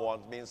loved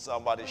ones, means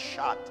somebody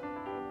shot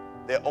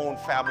their own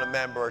family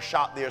member,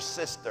 shot their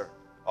sister,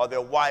 or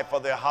their wife or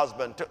their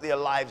husband, took their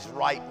lives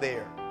right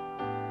there.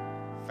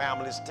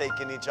 Families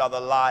taking each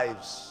other's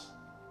lives.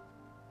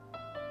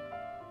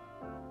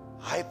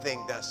 I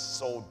think that's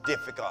so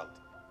difficult.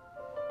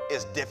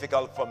 It's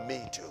difficult for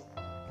me too.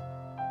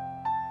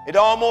 It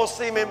almost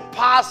seems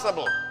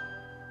impossible.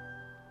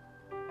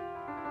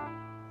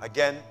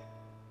 Again,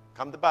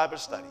 come to Bible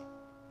study.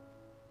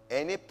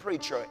 Any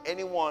preacher,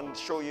 anyone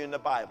show you in the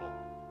Bible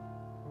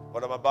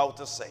what I'm about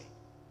to say,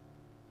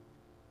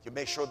 you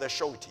make sure they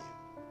show it to you.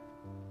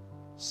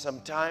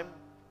 Sometime,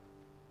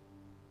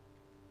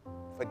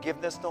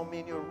 forgiveness don't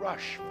mean you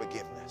rush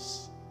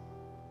forgiveness.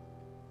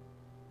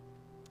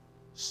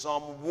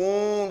 Some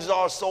wounds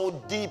are so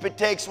deep it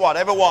takes what?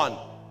 Everyone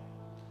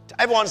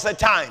say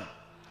time.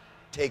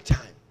 Take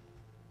time.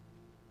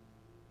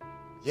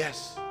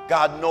 Yes,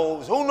 God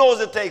knows. Who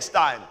knows it takes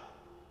time?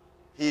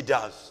 He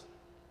does.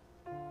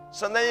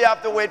 So then you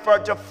have to wait for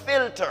it to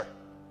filter,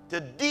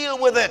 to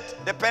deal with it.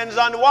 Depends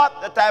on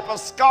what? The type of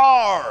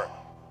scar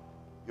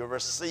you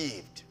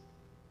received.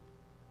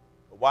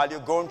 But while you're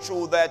going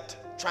through that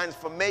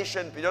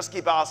transformation, you just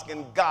keep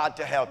asking God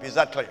to help you. Is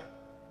that clear?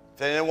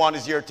 If anyone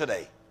is here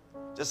today,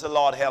 just say,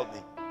 Lord, help me.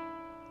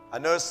 I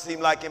know it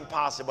seems like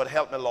impossible, but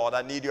help me, Lord.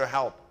 I need your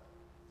help.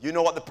 You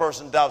know what the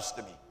person does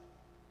to me.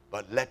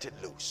 but let it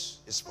loose.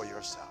 It's for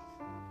yourself.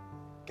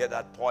 Get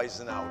that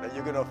poison out, and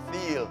you're going to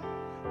feel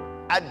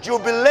a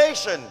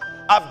jubilation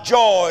of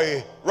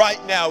joy right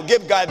now.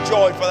 Give God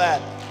joy for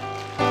that.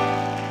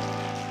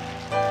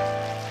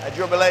 A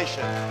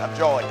jubilation of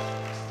joy.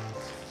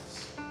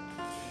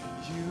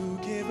 You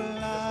give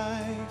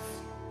life.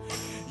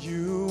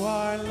 You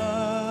are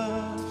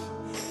love.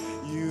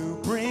 You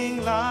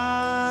bring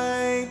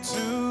light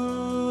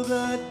to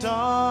the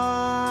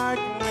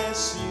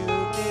darkness. You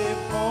give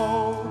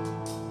hope.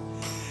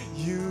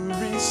 You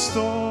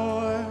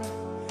restore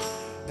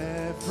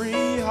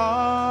every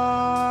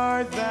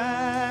heart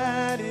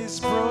that is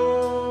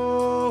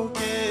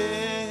broken.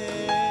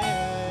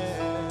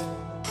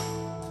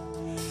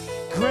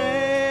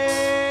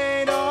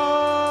 Great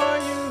are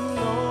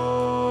you,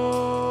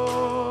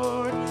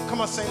 Lord.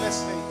 Come on, say, let's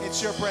sing.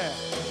 It's your breath.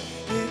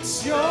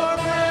 It's your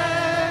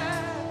breath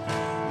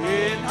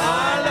in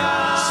our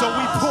lives.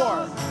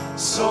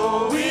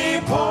 So we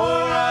pour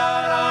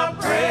out our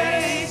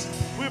praise.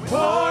 We pour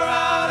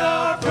out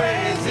our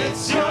praise.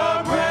 It's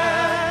your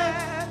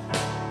breath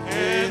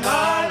in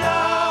our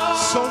lives.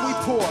 So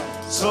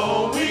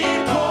we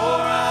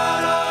pour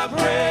out our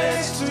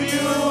praise to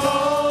you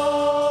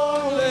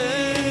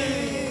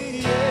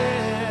only.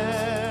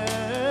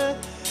 Yeah.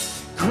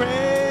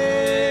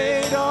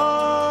 Great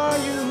are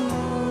you,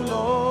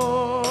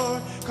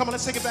 Lord. Come on,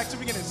 let's take it back to the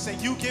beginning. Say,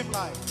 you give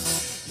life.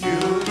 You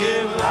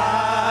give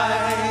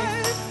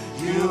life.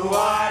 You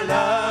are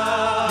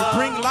love. You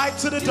bring light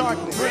to the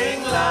darkness. You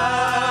bring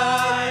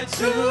light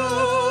to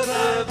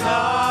the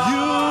dark.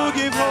 You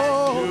give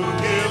hope. You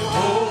give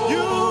hope.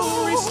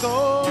 You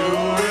restore.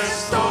 You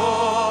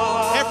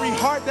restore every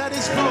heart that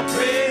is broken.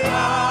 Every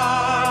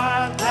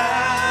heart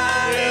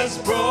that is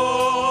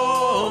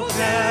broken.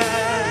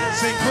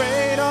 Say,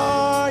 great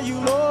are you,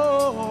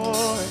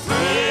 Lord.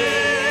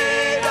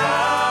 Great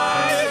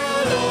are you,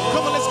 Lord.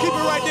 Come on, let's keep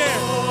it right there.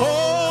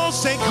 Oh,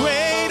 say,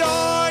 great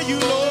are you,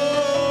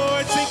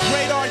 Lord. Say,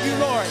 great are you,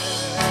 Lord.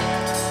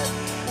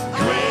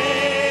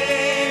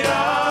 Great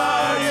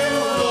are you,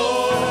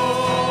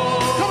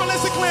 Lord. Come on,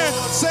 let's declare.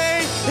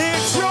 Say,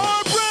 it's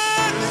your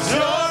breath. It's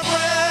your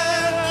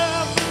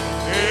breath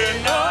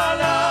in our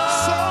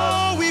lives. So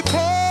we pour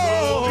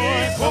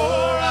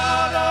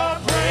out our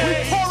praise. We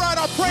pour out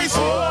our praise.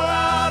 Pour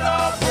out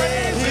our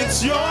praise.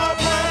 It's your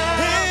breath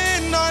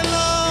in our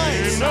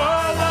lives. In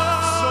our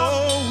lives. So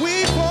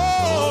we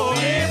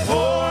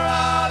pour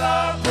out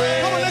our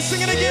praise. Come on, let's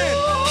sing it again.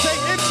 Say,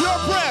 it's your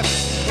breath.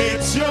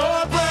 It's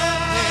your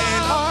breath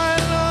in our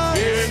lives.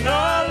 In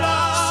our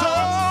lives. So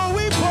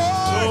we pour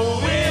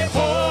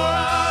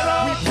out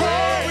our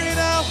praise.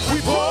 We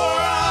pour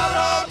out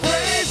our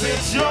praise.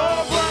 It's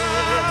your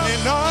breath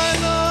in our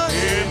lives.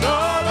 In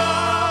our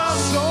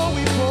lives. So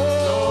we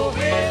pour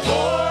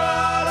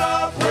out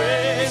our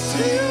praise to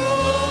you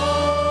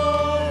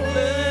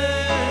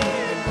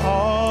only.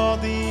 All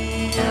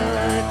the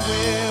earth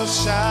will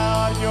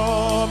shout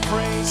your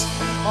praise.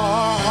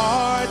 Our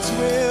hearts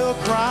will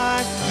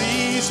cry.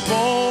 These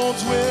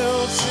bones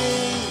will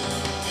sing.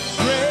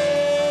 Great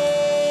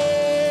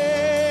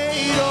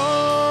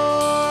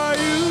are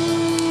you,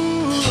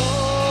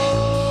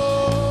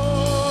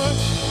 Lord.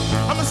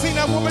 I'm gonna sing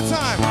that one more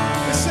time.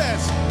 It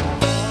says,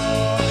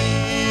 all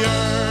the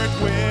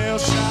earth will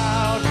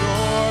shout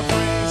your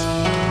praise.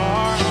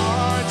 Our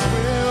hearts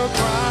will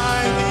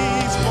cry.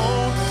 These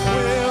bones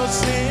will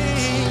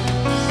sing.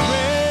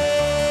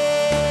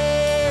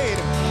 Great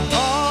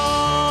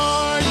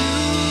are you,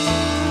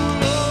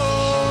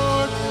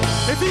 Lord.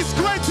 If he's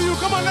great to you,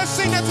 come on, let's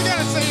sing that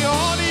together. Say,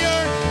 all the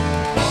earth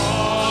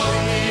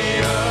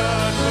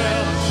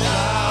will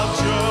shout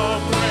your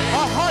praise.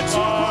 Our hearts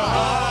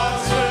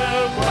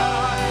will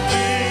cry.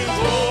 These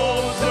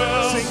bones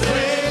will sing.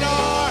 Great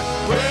are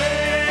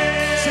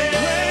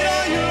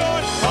you,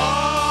 Lord.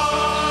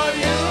 Are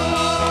you,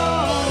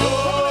 Lord. Come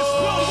on, let's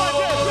build right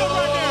there. Build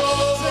right there.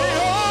 Say,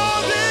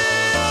 all the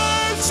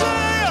earth,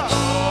 say,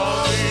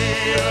 all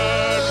the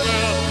earth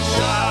will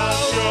shout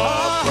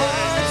your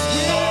praise.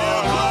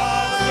 Our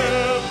hearts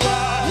will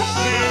cry.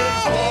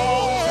 These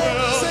bones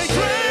will say,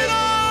 great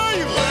are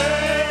you.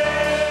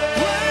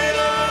 Great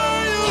are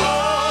you,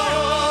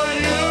 Lord.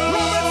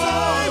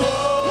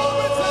 One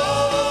more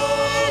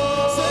time.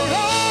 Say,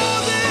 all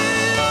the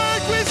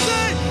earth, we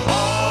say,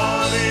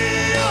 all the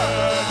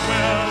earth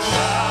will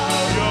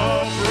shout your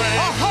praise.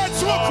 Our hearts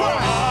will cry.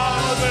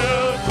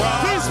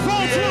 These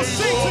bones will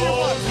sing to you.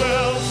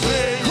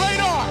 Great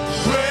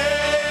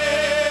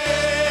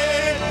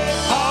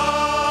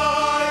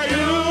are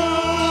you,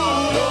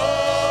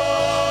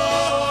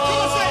 Lord. Come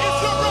on, say,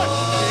 it's your breath.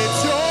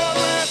 It's your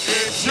breath.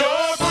 It's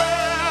your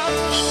breath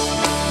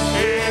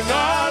in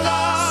our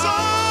lives. So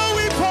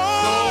we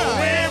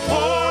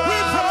pour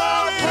it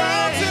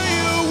out to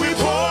you. We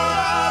pour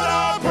out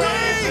our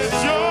praise.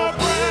 It's your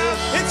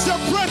breath. It's your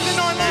breath in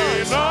our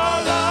lives. In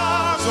our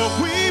lives. So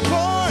we pour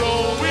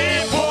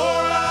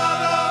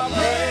out our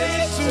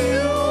praise to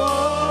you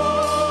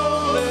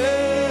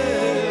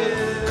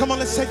only. Come on,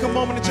 let's take a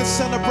moment and just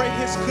celebrate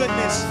his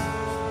goodness.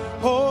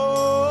 Oh,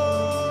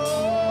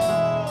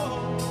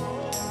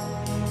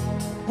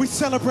 We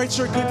celebrate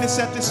your goodness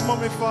at this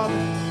moment, Father.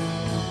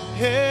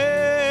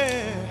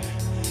 Hey,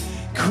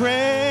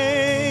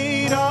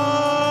 great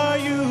are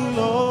you,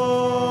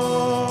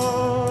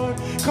 Lord.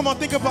 Come on,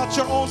 think about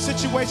your own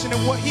situation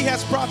and what he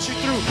has brought you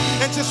through.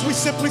 And just we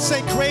simply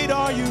say, great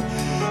are you.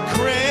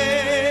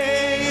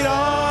 Great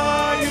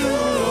are you,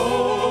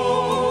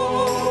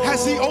 Lord.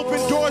 Has he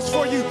opened doors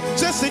for you?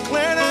 Just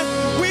declare that.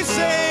 We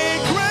say,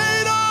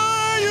 great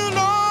are you,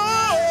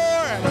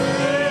 Lord.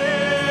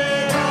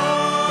 Great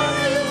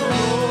are you,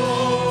 Lord.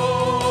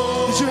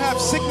 Did you have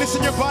sickness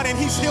in your body and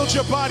he's healed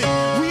your body?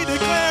 We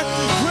declare,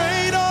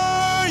 great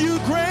are you,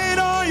 great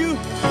are you.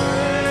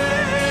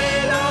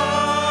 Great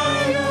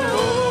are you,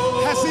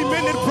 Lord. Has he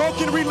mended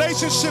broken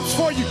relationships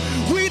for you?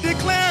 We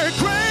declare,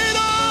 great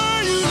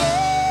are you,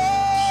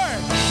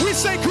 Lord. We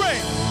say,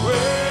 great.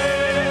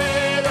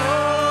 Great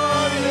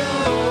are you,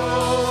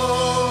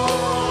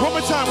 Lord. One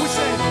more time, we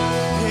say,